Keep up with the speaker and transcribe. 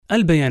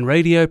Al Bayan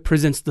Radio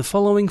presents the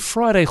following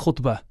Friday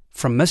khutbah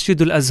from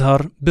Masjid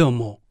Al-Azhar,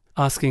 Bilmo,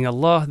 asking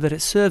Allah that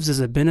it serves as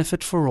a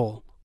benefit for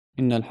all.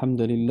 إن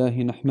الحمد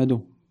لله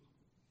نحمده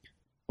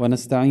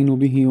ونستعين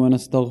به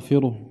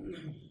ونستغفره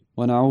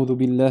ونعوذ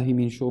بالله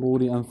من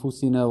شرور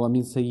أنفسنا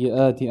ومن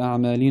سيئات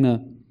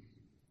أعمالنا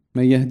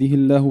من يهده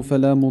الله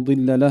فلا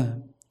مضل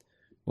له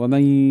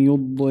ومن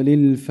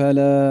يضلل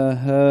فلا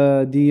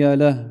هادي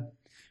له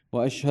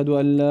وأشهد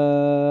أن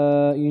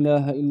لا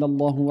إله إلا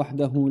الله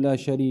وحده لا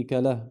شريك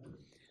له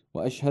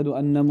وأشهد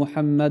أن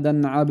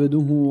محمدا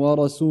عبده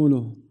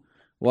ورسوله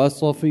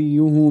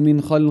وصفيه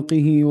من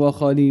خلقه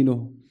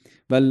وخليله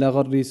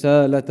بلغ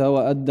الرسالة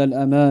وأدى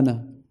الأمانة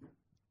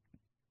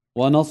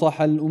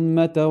ونصح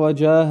الأمة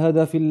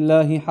وجاهد في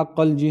الله حق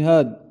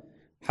الجهاد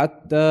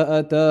حتى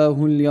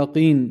أتاه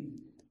اليقين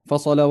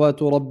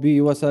فصلوات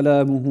ربي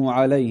وسلامه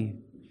عليه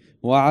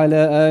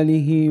وعلى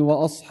آله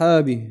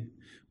وأصحابه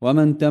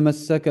ومن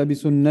تمسك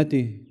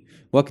بسنته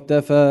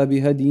واكتفى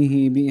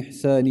بهديه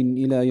بإحسان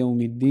إلى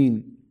يوم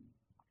الدين.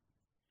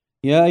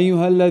 يا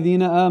أيها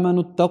الذين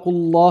آمنوا اتقوا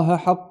الله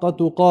حق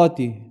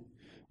تقاته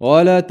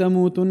ولا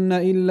تموتن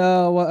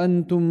إلا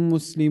وأنتم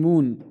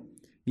مسلمون.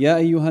 يا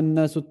أيها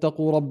الناس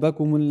اتقوا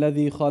ربكم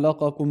الذي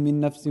خلقكم من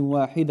نفس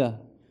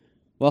واحدة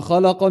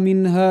وخلق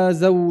منها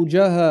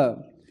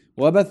زوجها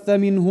وبث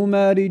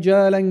منهما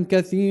رجالا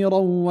كثيرا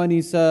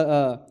ونساء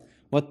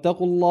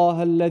واتقوا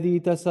الله الذي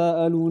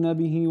تساءلون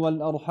به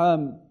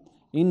والأرحام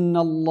إن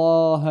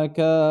الله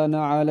كان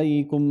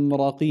عليكم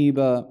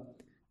رقيبا.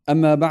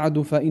 أما بعد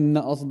فإن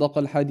أصدق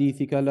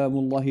الحديث كلام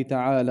الله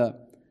تعالى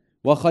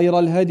وخير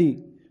الهدي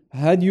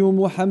هدي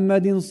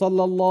محمد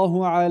صلى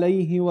الله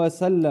عليه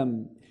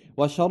وسلم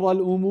وشر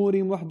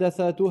الأمور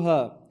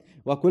محدثاتها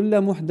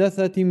وكل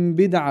محدثة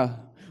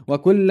بدعة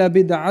وكل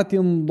بدعة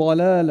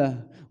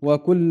ضلالة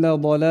وكل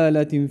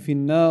ضلالة في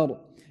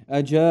النار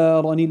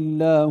أجارني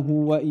الله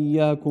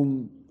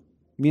وإياكم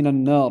من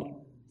النار.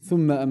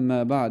 ثم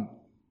أما بعد.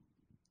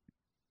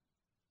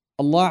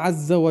 Allah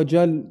Azza wa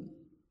Jal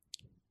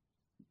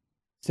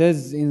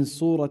says in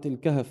Surah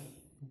Al-Kahf,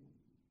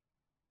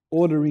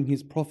 ordering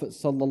His Prophet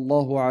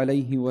sallallahu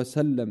alayhi wa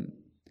sallam,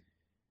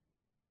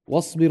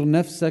 واصبر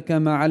نفسك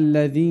مع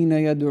الذين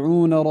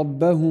يدعون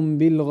ربهم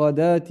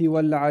بالغداة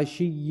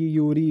والعشي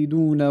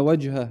يريدون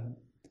وجهه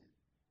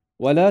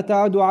ولا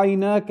تعد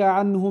عيناك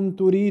عنهم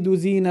تريد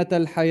زينة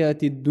الحياة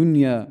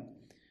الدنيا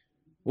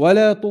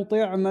ولا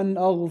تطع من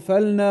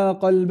أغفلنا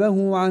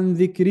قلبه عن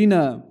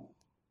ذكرنا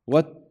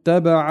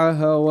واتبع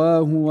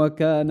هواه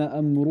وكان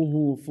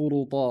أمره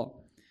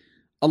فرطا.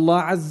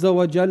 Allah Azza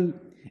wa Jal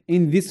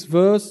in this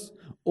verse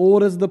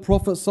orders the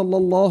Prophet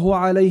sallallahu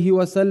alaihi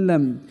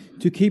wasallam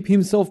to keep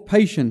himself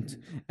patient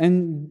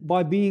and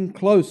by being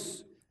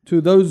close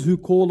to those who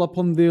call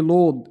upon their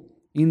Lord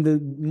in the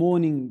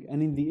morning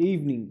and in the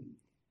evening,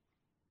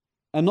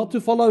 and not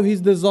to follow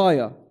his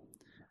desire,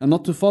 and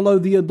not to follow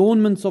the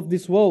adornments of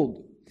this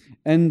world,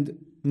 and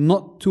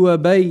not to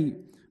obey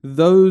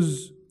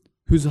those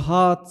whose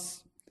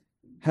hearts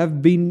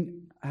have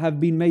been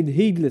made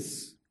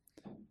heedless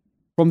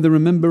from the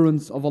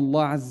remembrance of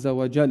Allah Azza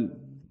wa Jal.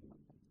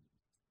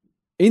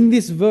 In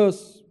this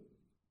verse,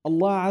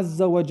 Allah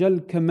Azza wa Jal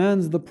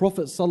commands the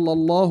Prophet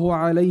sallallahu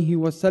alaihi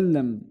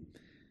wasallam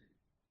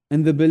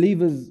and the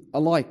believers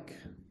alike,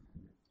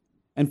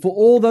 and for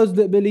all those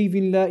that believe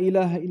in La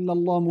ilaha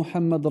illallah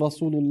Muhammad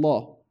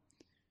Rasulullah,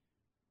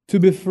 to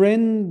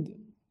befriend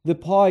the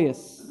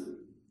pious,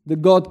 the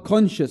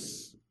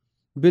God-conscious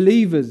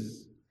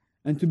believers,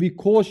 and to be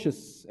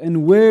cautious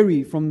and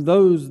wary from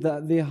those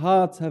that their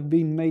hearts have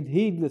been made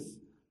heedless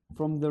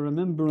from the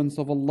remembrance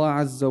of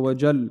Allah Azza wa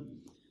Jal.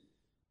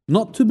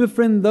 Not to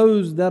befriend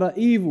those that are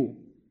evil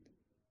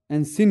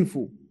and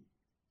sinful.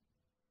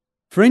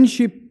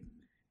 Friendship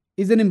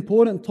is an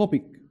important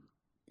topic.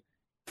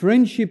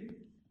 Friendship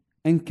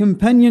and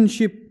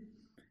companionship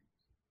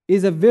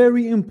is a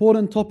very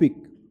important topic,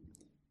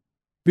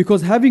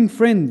 because having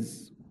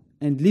friends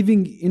and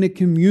living in a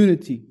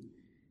community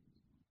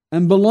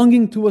and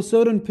belonging to a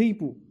certain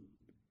people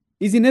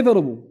is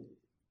inevitable.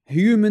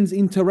 Humans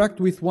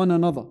interact with one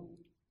another.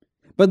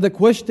 But the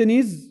question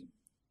is,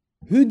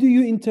 who do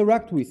you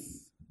interact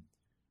with?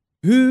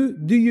 Who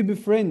do you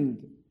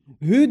befriend?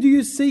 Who do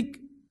you seek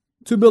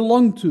to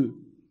belong to?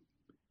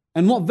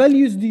 And what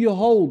values do you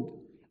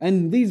hold?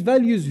 And these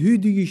values, who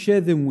do you share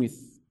them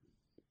with?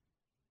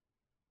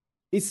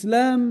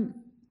 Islam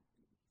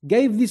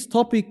gave this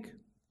topic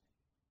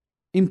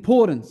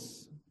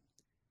importance,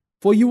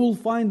 for you will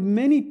find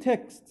many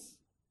texts,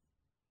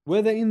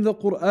 whether in the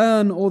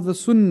Quran or the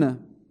Sunnah,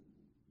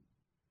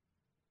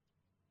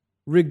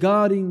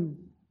 regarding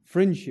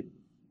friendship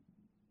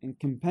and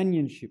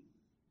companionship,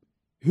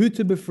 who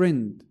to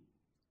befriend,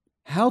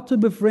 how to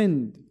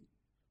befriend,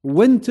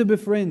 when to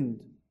befriend,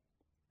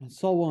 and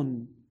so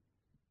on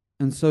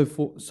and so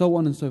forth.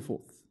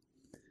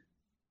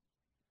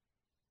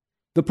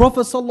 The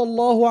Prophet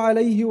sallallahu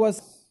alaihi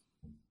wasallam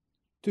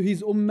to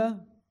his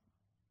ummah,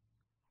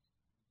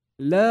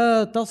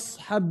 لا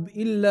تصحب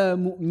إلا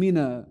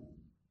مؤمنا.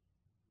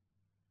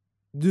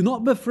 Do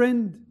not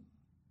befriend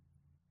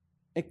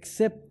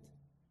except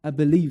a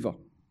believer.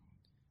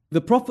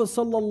 The Prophet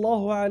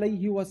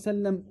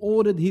ﷺ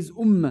ordered his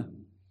ummah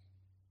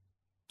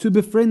to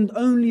befriend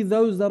only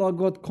those that are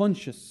God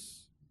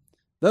conscious,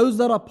 those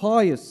that are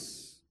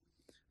pious,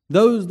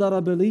 those that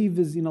are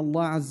believers in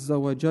Allah Azza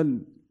wa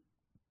Jal.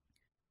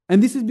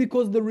 And this is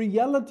because the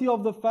reality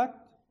of the fact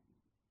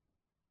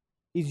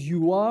is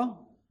you are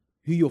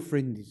who your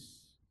friend is.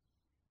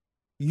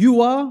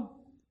 You are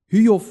who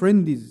your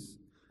friend is.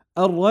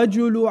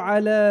 الرجل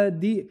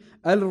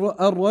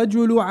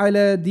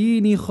على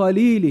دين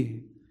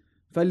خليله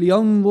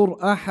فلينظر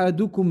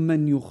أحدكم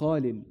من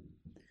يخالل.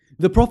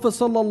 The Prophet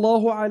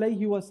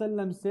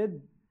ﷺ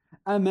said,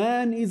 a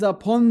man is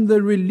upon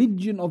the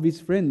religion of his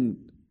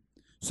friend.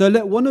 So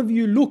let one of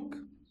you look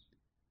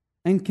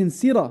and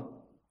consider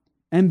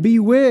and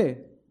beware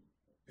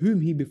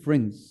whom he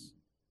befriends.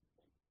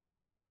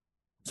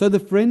 So the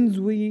friends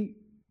we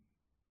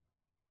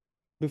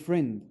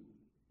befriend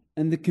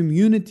and the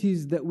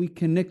communities that we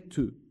connect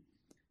to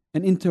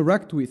and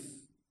interact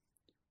with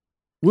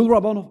will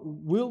rub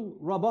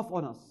off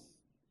on us.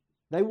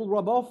 They will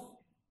rub off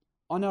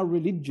on our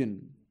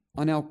religion,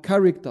 on our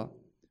character,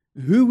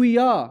 who we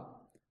are,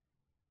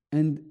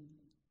 and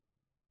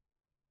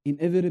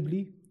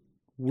inevitably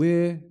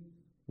where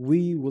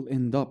we will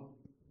end up.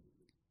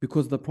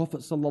 Because the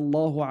Prophet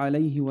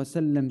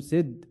ﷺ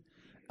said,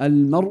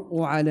 الْمَرْءُ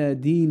عَلَى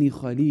دِينِ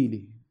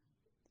خَلِيلِهِ.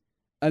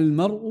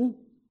 الْمَرْءُ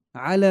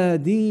عَلَى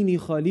دِينِ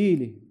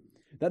خَلِيلِهِ.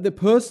 That the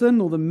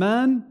person or the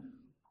man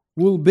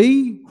will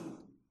be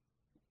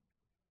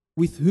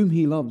with whom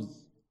he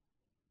loves.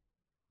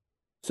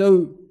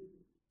 So,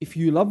 if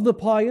you love the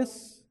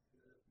pious,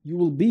 you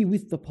will be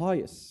with the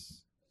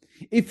pious.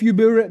 If you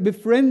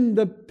befriend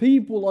the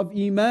people of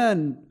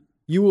Iman,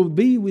 you will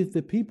be with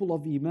the people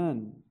of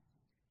Iman.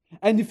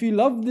 And if you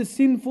love the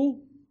sinful,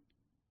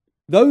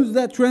 those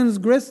that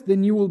transgress,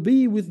 then you will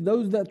be with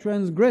those that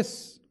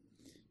transgress.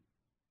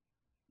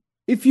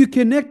 If you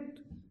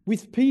connect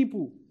with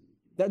people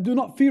that do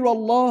not fear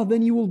Allah,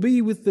 then you will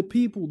be with the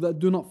people that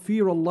do not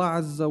fear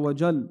Allah Azza wa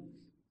Jal.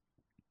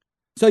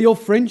 So your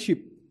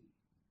friendship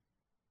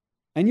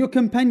and your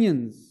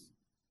companions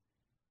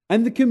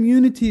and the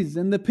communities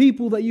and the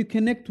people that you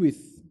connect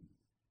with,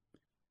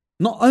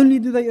 not only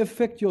do they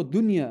affect your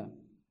dunya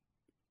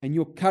and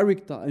your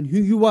character and who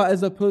you are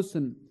as a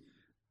person,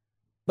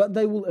 but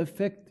they will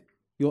affect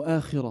your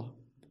akhirah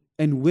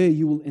and where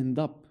you will end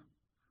up.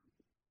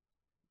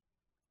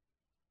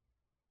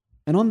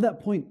 And on that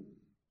point,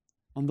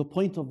 on the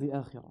point of the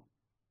akhirah,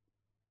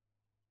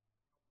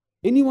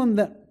 anyone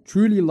that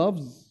truly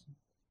loves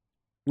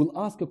will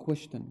ask a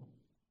question.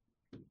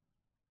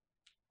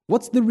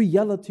 What's the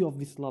reality of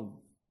this love?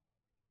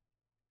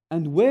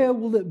 And where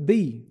will it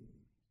be?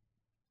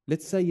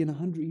 Let's say in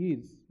 100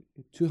 years,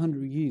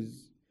 200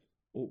 years,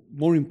 or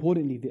more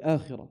importantly, the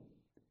akhirah.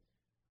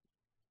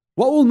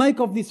 What will make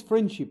of this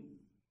friendship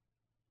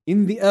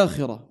in the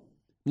akhirah?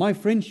 My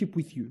friendship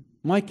with you,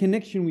 my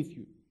connection with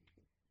you.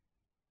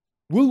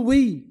 Will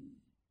we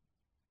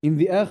in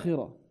the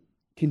akhirah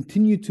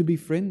continue to be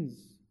friends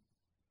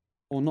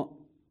or not?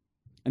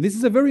 And this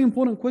is a very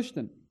important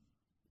question.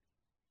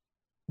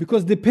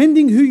 Because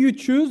depending who you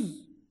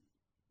choose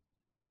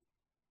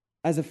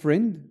as a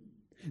friend,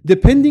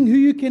 depending who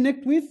you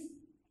connect with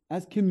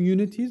as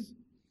communities,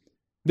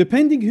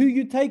 depending who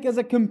you take as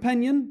a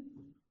companion,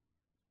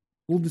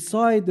 will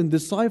decide and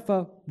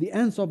decipher the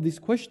answer of this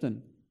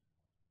question.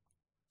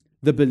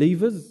 The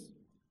believers,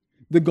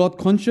 the God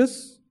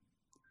conscious,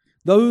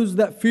 those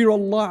that fear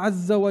Allah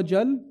Azza wa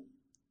Jal,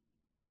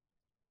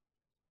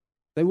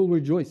 they will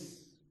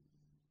rejoice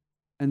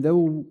and they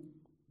will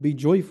be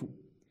joyful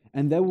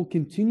and they will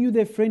continue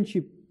their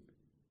friendship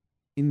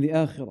in the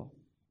akhirah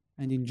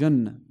and in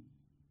Jannah.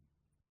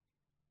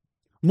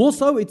 More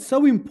so, it's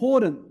so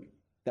important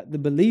that the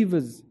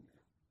believers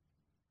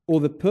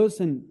or the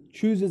person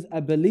chooses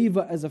a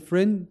believer as a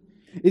friend,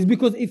 is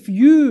because if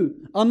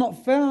you are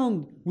not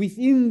found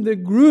within the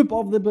group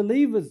of the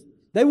believers,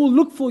 they will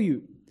look for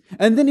you.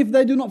 And then if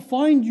they do not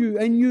find you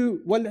and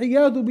you,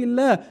 وَالْعِيَاذُ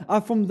بِاللَّهِ,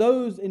 are from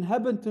those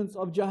inhabitants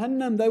of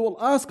Jahannam, they will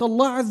ask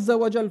Allah Azza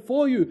wa Jal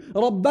for you.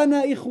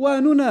 رَبَّنَا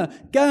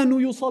إِخْوَانُنَا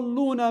كَانُوا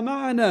يُصَلُّونَ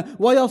مَعَنَا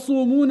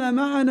وَيَصُومُونَ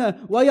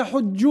مَعَنَا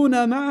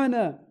وَيَحُجُّونَ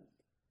مَعَنَا.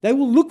 They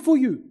will look for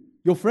you,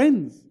 your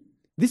friends.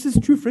 This is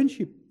true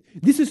friendship.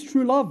 This is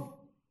true love.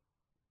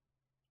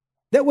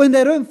 That when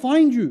they don't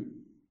find you,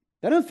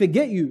 they don't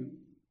forget you.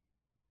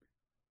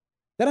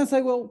 They don't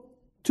say, well,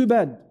 too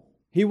bad.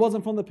 He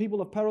wasn't from the people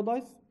of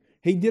paradise.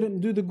 He didn't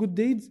do the good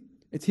deeds.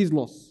 It's his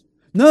loss.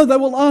 No, they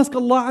will ask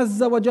Allah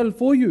Azza wa Jal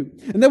for you.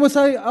 And they will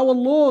say, our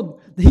Lord,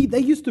 they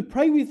used to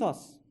pray with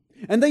us.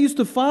 And they used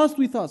to fast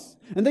with us.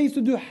 And they used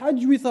to do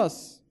Hajj with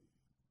us.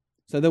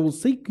 So they will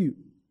seek you.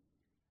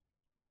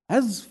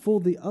 As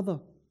for the other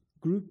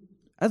group,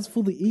 as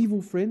for the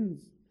evil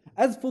friends,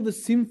 as for the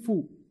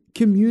sinful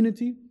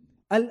community,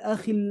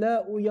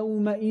 الأخلاء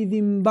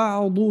يومئذ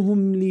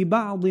بعضهم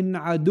لبعض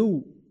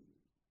عدو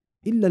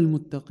إلا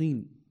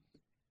المتقين.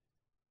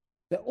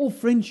 They're all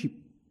friendship,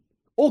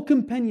 all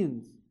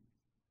companions,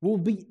 will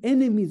be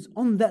enemies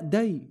on that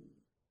day.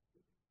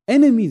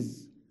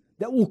 Enemies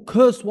that will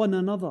curse one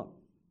another,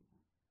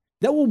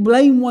 that will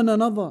blame one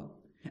another,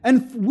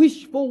 and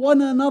wish for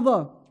one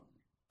another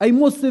a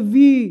more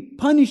severe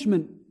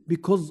punishment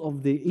because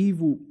of their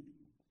evil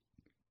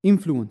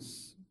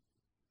influence.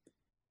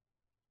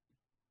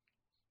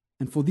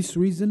 And for this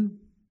reason,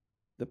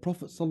 the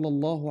Prophet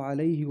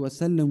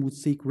ﷺ would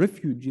seek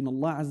refuge in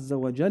Allah Azza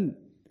wa Jal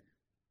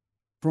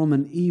from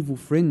an evil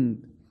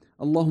friend.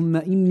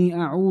 Allahumma inni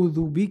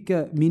a'udhu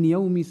bika min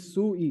yawmi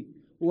as-su'i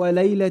wa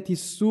laylati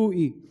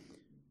as-su'i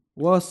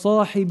wa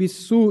sahibi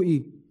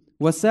as-su'i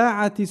wa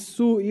sa'ati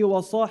as-su'i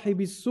wa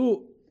sahibi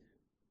as-su'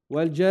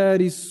 wal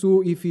jari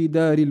as-su'i fi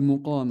dari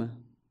al-muqamah.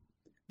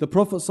 The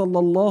Prophet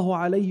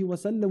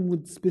ﷺ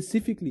would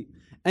specifically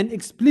and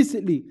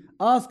explicitly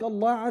ask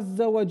Allah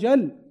Azza wa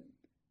Jal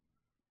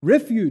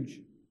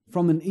refuge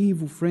from an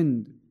evil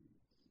friend.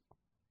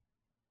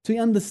 To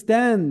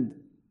understand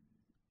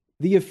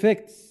the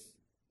effects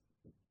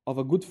of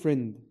a good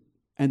friend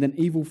and an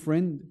evil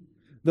friend,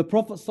 the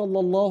Prophet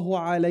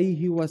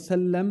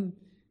ﷺ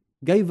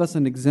gave us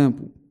an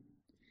example.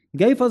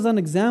 Gave us an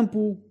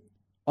example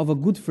of a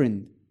good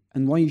friend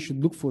and why you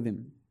should look for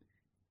them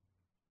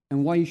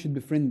and why you should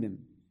befriend them.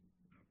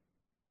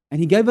 And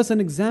he gave us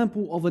an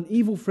example of an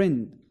evil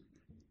friend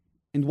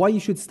and why you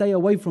should stay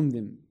away from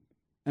them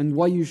and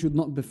why you should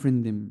not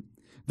befriend them.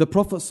 The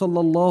Prophet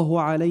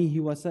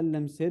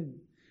ﷺ said,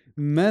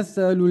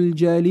 مثل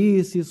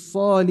الجليس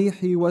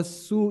الصالح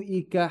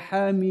والسوء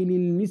كحامل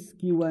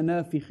المسك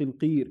ونافخ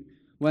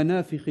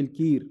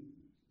الكير.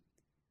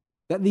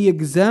 That the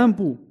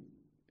example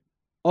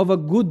of a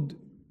good,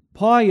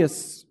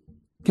 pious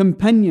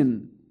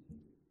companion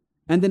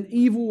and an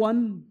evil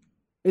one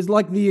is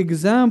like the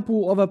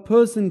example of a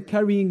person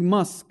carrying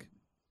musk,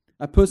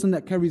 a person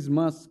that carries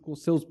musk or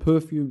sells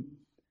perfume,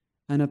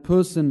 and a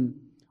person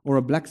or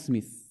a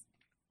blacksmith.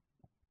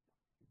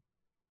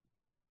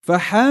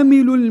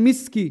 فحامل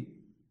المسك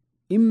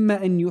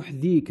إما أن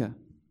يحذيك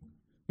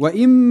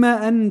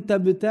وإما أن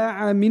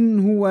تبتاع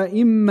منه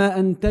وإما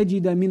أن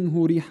تجد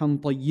منه ريحا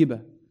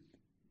طيبة.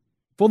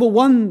 For the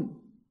one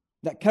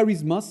that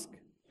carries musk,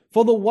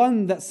 for the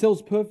one that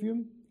sells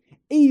perfume,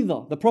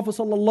 either the Prophet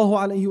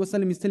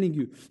ﷺ is telling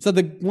you, so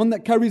the one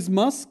that carries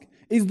musk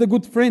is the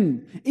good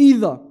friend.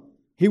 Either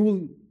he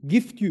will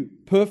gift you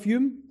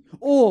perfume,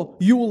 or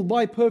you will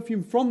buy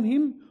perfume from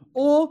him,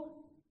 or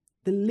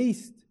the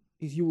least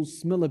is you will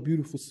smell a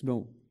beautiful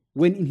smell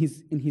when in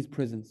his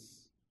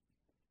presence.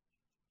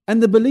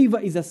 And the believer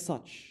is as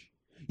such.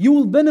 You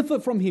will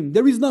benefit from him.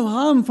 There is no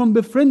harm from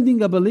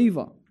befriending a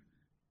believer.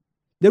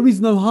 There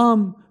is no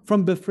harm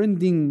from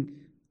befriending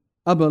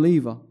a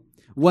believer.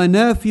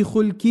 وَنَافِخُ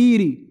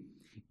الْكِيرِ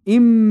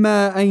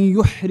إِمَّا أَن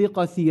يُحْرِقَ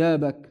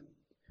ثِيَابَكَ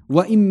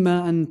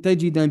وَإِمَّا أَن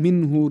تَجِدَ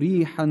مِنْهُ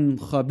رِيحًا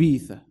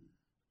خَبِيثًا.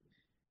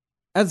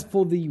 As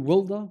for the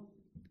welder,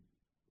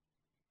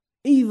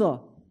 either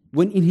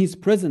when in his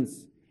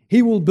presence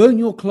he will burn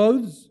your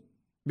clothes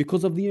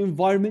because of the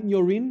environment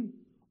you're in,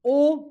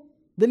 or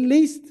the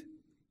least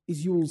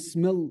is you will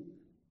smell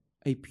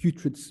a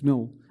putrid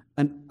smell,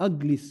 an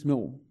ugly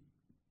smell.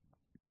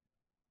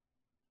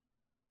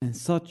 And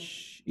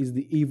such is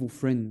the evil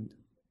friend.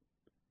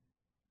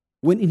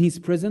 When in his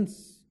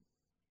presence,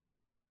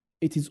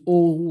 it is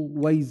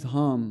always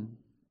harm.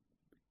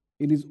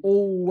 It is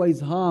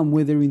always harm,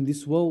 whether in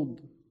this world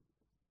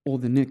or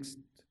the next.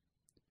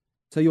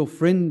 So your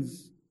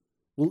friends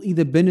will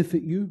either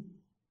benefit you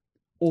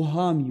or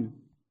harm you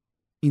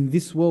in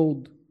this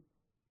world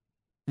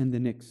and the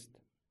next.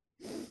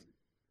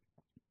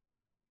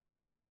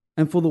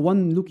 And for the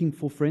one looking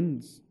for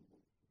friends,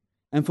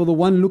 and for the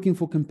one looking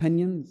for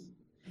companions,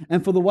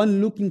 and for the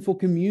one looking for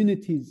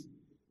communities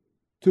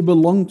to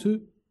belong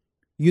to,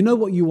 you know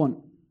what you want,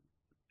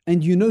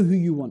 and you know who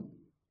you want.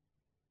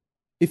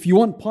 If you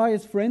want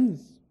pious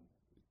friends,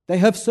 they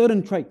have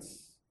certain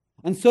traits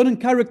and certain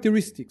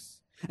characteristics,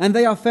 and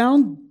they are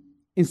found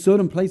in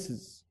certain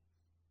places.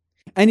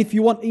 And if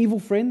you want evil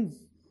friends,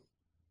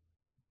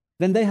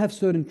 then they have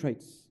certain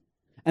traits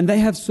and they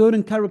have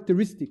certain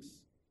characteristics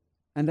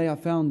and they are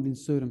found in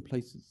certain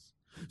places.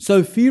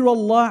 So fear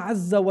Allah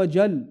Azza wa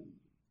Jal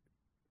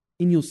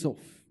in yourself.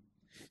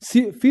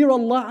 Fear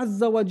Allah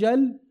Azza wa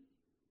Jal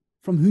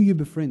from who you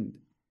befriend,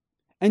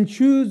 and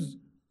choose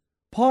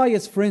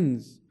pious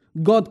friends,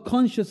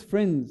 God-conscious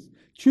friends.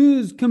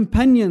 Choose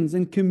companions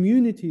and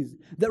communities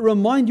that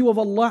remind you of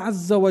Allah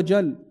Azza wa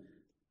Jal.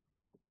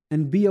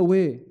 And be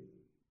aware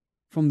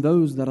from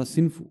those that are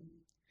sinful.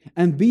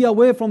 And be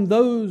aware from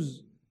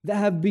those that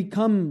have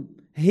become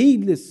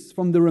heedless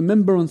from the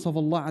remembrance of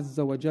Allah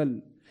Azza wa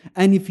Jal.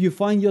 And if you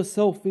find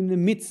yourself in the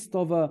midst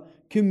of a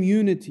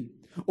community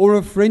or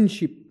a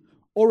friendship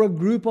or a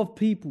group of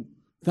people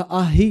that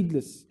are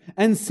heedless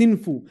and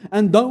sinful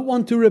and don't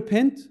want to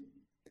repent,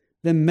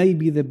 then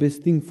maybe the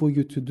best thing for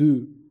you to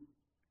do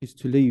is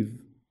to leave.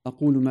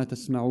 أقول ما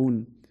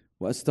تسمعون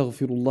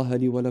وأستغفر الله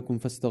لي ولكم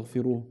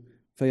فاستغفروه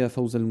فيا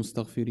فوز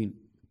المستغفرين.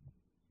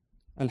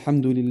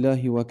 الحمد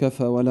لله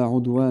وكفى ولا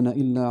عدوان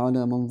إلا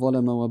على من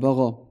ظلم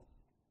وبغى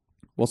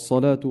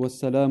والصلاة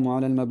والسلام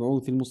على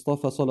المبعوث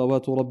المصطفى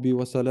صلوات ربي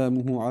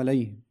وسلامه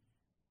عليه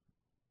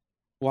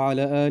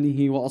وعلى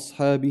آله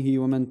وأصحابه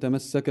ومن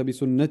تمسك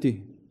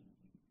بسنته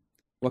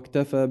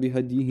واكتفى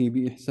بهديه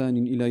بإحسان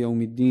إلى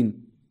يوم الدين.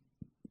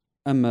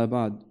 أما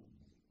بعد.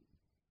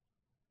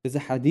 There's a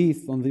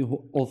hadith on the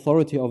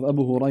authority of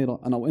Abu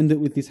Hurairah, and I'll end it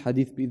with this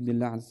hadith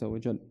bi'idhnillah azza wa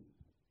jal,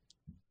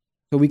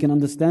 so we can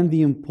understand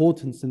the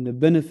importance and the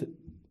benefit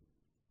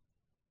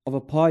of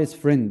a pious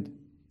friend,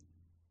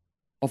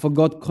 of a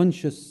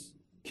God-conscious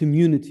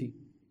community,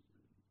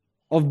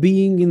 of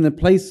being in the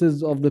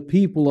places of the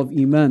people of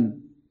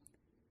Iman.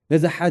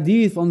 There's a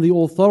hadith on the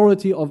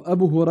authority of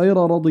Abu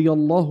Hurairah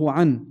radiyallahu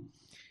anhu,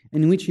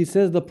 in which he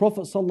says the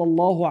Prophet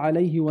sallallahu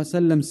alayhi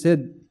wasallam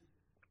said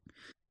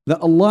that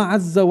Allah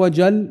Azza wa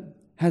Jal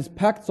has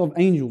pacts of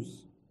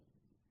angels.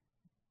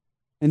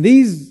 And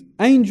these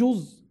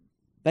angels,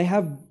 they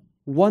have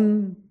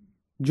one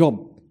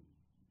job.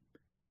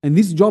 And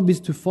this job is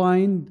to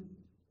find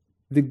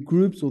the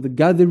groups or the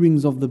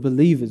gatherings of the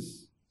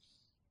believers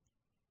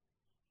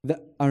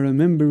that are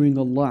remembering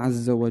Allah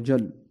Azza wa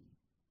Jal.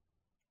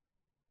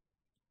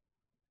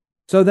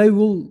 So they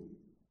will,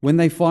 when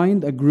they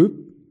find a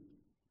group,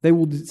 they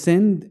will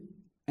descend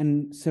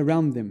and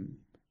surround them.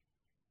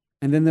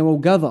 And then they will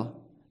gather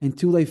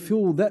until they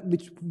fill that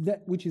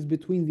which is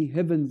between the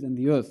heavens and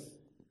the earth.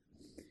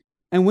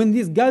 And when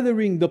this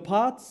gathering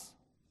departs,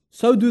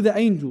 so do the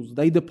angels.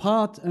 They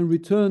depart and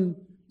return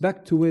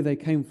back to where they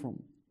came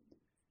from.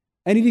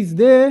 And it is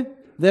there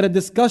that a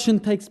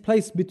discussion takes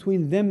place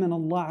between them and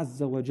Allah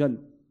Azza wa Jal.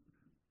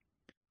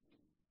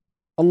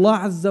 Allah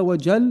Azza wa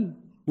Jal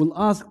will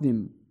ask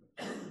them,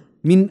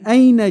 Min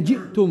ayna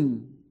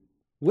ji'tum?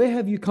 Where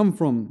have you come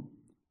from?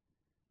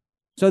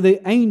 So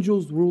the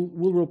angels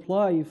will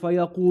reply,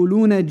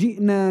 فَيَقُولُونَ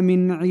جِئْنَا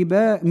مِنْ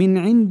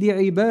عِنْدِ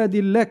عِبَادٍ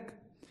لَكَ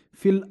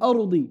فِي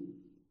الْأَرْضِ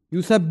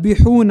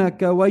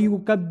يُسَبِّحُونَكَ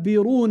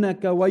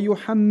وَيُكَبِّرُونَكَ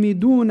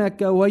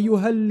وَيُحَمِّدُونَكَ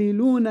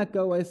وَيُهَلِّلُونَكَ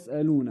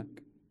وَيَسْأَلُونَكَ.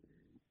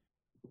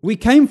 We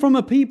came from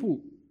a people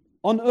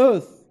on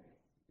earth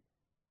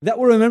that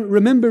were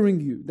remembering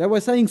you. They were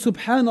saying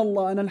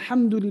Subhanallah and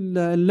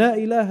Alhamdulillah and La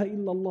ilaha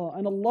illallah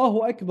and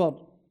Allahu Akbar.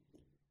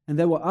 And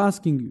they were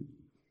asking you.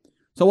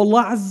 So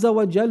Allah Azza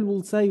wa Jal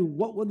will say,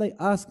 what were they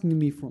asking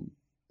me from?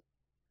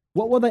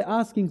 What were they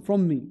asking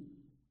from me?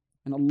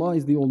 And Allah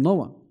is the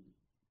All-Knower.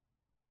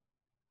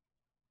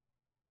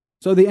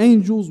 So the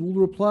angels will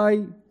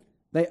reply,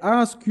 they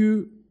ask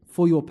you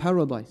for your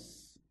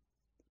paradise.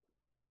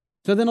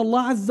 So then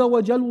Allah Azza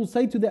wa Jal will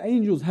say to the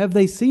angels, have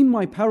they seen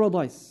my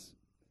paradise?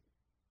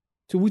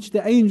 To which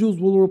the angels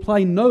will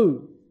reply,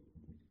 no.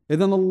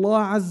 And then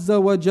Allah Azza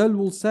wa Jal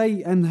will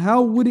say, and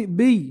how would it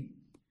be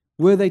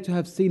were they to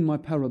have seen my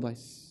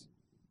paradise?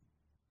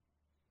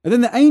 And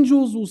then the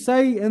angels will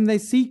say, and they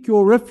seek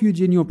your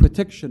refuge in your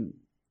protection.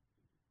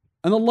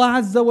 And Allah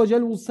Azza wa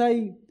Jal will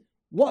say,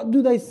 what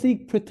do they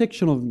seek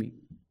protection of me?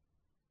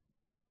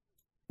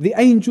 The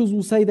angels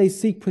will say they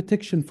seek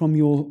protection from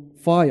your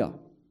fire,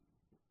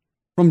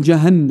 from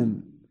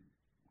Jahannam.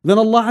 Then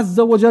Allah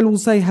Azza wa Jal will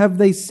say, have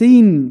they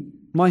seen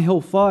my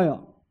hellfire?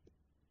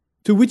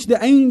 To which the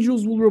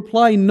angels will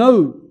reply,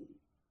 no.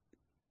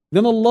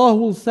 Then Allah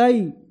will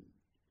say,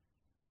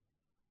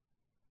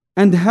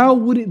 and how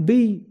would it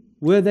be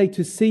were they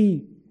to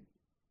see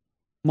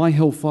my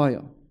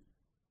hellfire?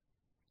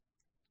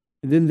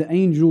 And then the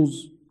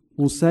angels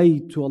will say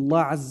to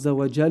Allah Azza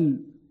wa Jal,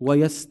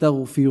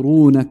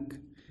 وَيَسْتَغْفِرُونَكَ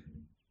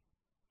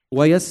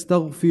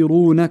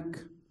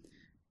وَيَسْتَغْفِرُونَكَ,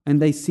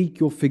 and they seek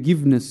your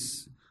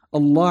forgiveness.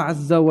 Allah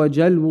Azza wa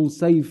Jal will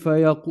say,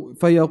 فَيَقُول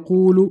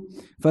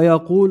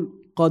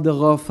قَدْ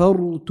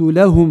غَفَرْتُ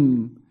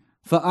لَهُمْ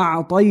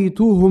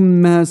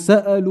فَأَعْطَيْتُهُمْ مَا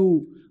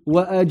سَأَلُوا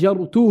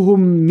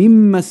وَأَجَرْتُهُمْ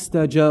مِمَّا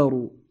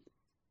اسْتَجَارُوا.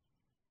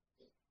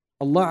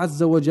 Allah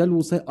Azza wa Jal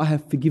will say, I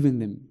have forgiven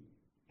them.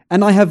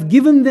 And I have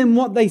given them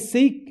what they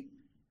seek.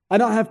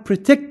 And I have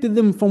protected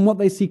them from what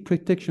they seek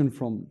protection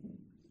from.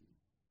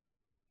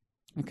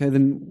 Okay,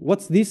 then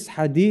what's this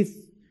hadith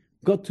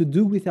got to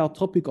do with our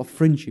topic of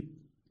friendship?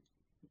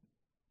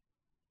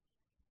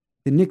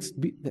 The next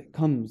bit that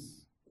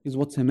comes is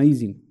what's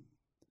amazing.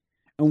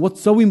 And what's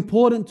so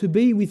important to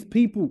be with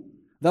people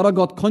that are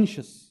God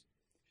conscious.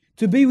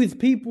 To be with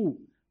people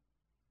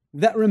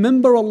that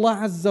remember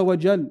Allah Azza wa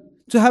Jal.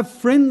 To have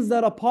friends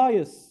that are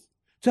pious.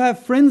 To have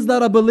friends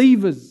that are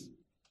believers.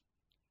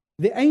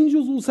 The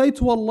angels will say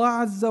to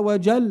Allah Azza wa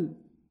Jal,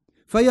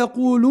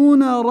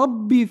 فَيَقُولُونَ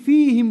رَبِّ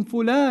فِيهِمْ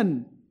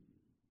فُلَانٍ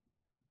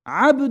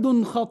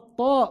عَبْدٌ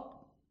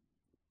خَطَّاءٌ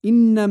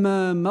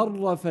إِنَّمَا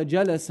مَرَّ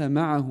فَجَلَسَ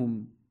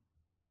مَعَهُمْ.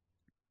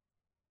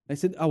 They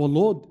said, our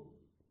Lord,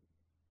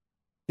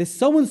 there's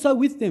so-and-so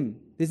with them.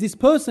 There's this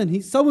person,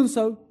 he's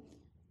so-and-so.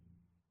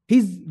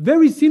 He's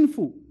very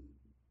sinful.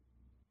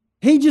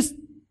 He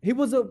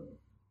was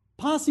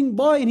passing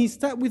by and he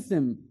sat with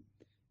them.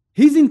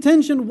 His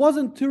intention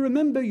wasn't to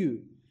remember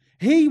you.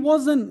 He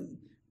wasn't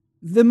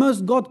the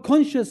most God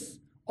conscious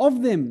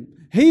of them.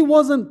 He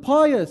wasn't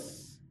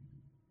pious.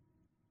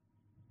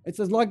 It's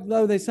as like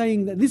though they're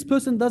saying that this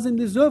person doesn't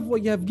deserve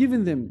what you have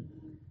given them.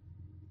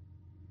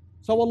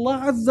 So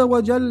Allah Azza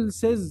wa Jal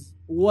says,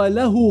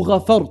 وَلَهُ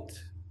غَفَرْتُ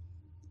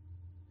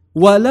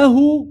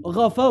وَلَهُ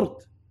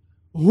غَفَرْتُ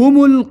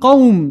هُمُ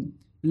الْقَوْمُ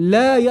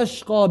لَا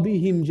يَشْقَى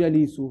بِهِمْ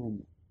جَلِيسُهُمْ.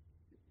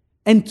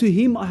 And to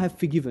him I have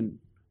forgiven.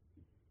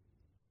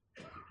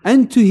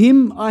 And to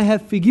him I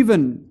have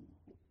forgiven.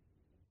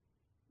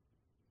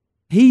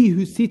 He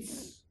who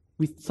sits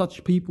with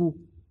such people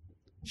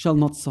shall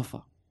not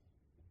suffer.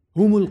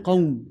 هُمُ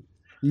الْقَوْمُ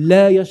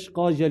لَا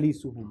يَشْقَى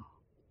جَلِيسُهُمْ.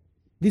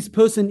 This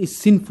person is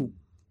sinful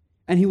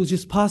and he was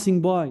just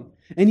passing by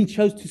and he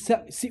chose to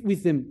sit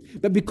with them.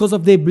 But because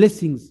of their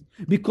blessings,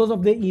 because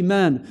of their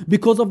iman,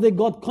 because of their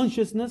God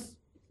consciousness,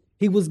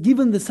 he was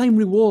given the same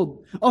reward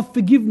of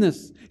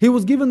forgiveness. He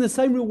was given the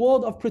same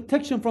reward of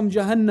protection from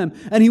Jahannam.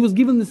 And he was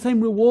given the same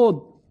reward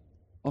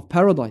of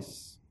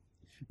paradise.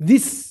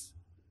 This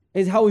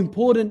is how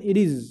important it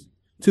is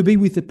to be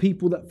with the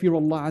people that fear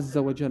Allah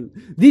Azza wa Jal.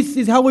 This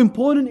is how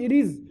important it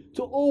is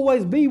to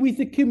always be with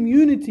a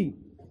community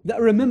that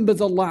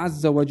remembers Allah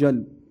Azza wa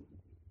Jal.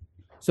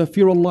 So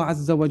fear Allah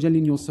Azza wa Jal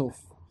in yourself.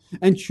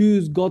 And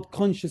choose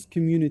God-conscious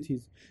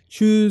communities.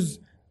 Choose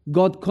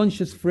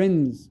God-conscious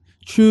friends.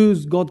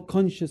 Choose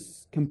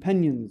God-conscious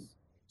companions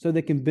so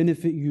they can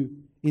benefit you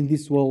in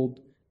this world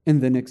and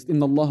the next.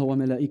 إن الله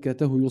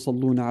وملائكته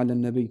يصلون على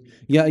النبي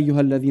يا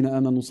أيها الذين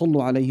آمنوا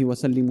صلوا عليه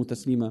وسلموا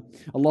تسليما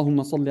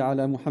اللهم صل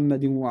على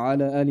محمد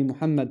وعلى آل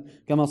محمد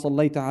كما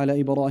صليت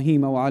على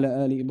إبراهيم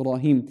وعلى آل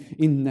إبراهيم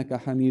إنك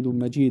حميد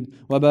مجيد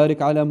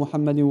وبارك على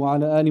محمد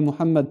وعلى آل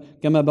محمد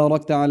كما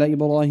باركت على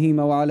إبراهيم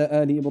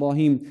وعلى آل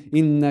إبراهيم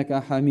إنك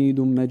حميد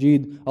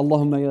مجيد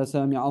اللهم يا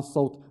سامع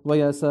الصوت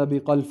ويا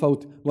سابق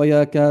الفوت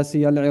ويا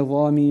كاسي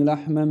العظام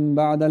لحما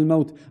بعد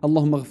الموت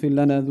اللهم اغفر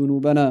لنا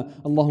ذنوبنا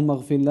اللهم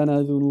اغفر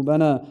لنا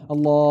ذنوبنا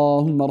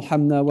اللهم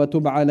ارحمنا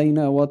وتب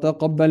علينا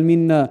وتقبل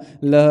منا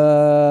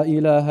لا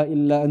إله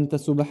إلا أنت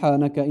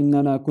سبحانك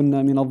إننا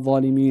كنا من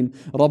الظالمين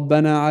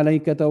ربنا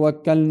عليك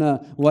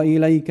توكلنا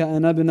وإليك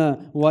أنبنا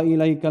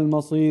وإليك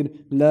المصير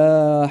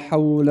لا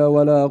حول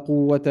ولا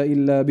قوة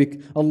إلا بك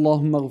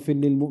اللهم اغفر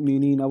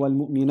للمؤمنين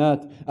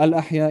والمؤمنات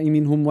الأحياء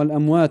منهم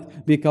والأموات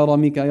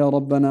بكرمك يا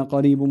ربنا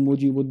قريب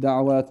مجيب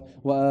الدعوات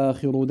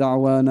وآخر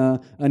دعوانا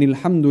أن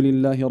الحمد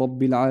لله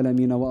رب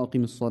العالمين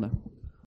وأقم الصلاة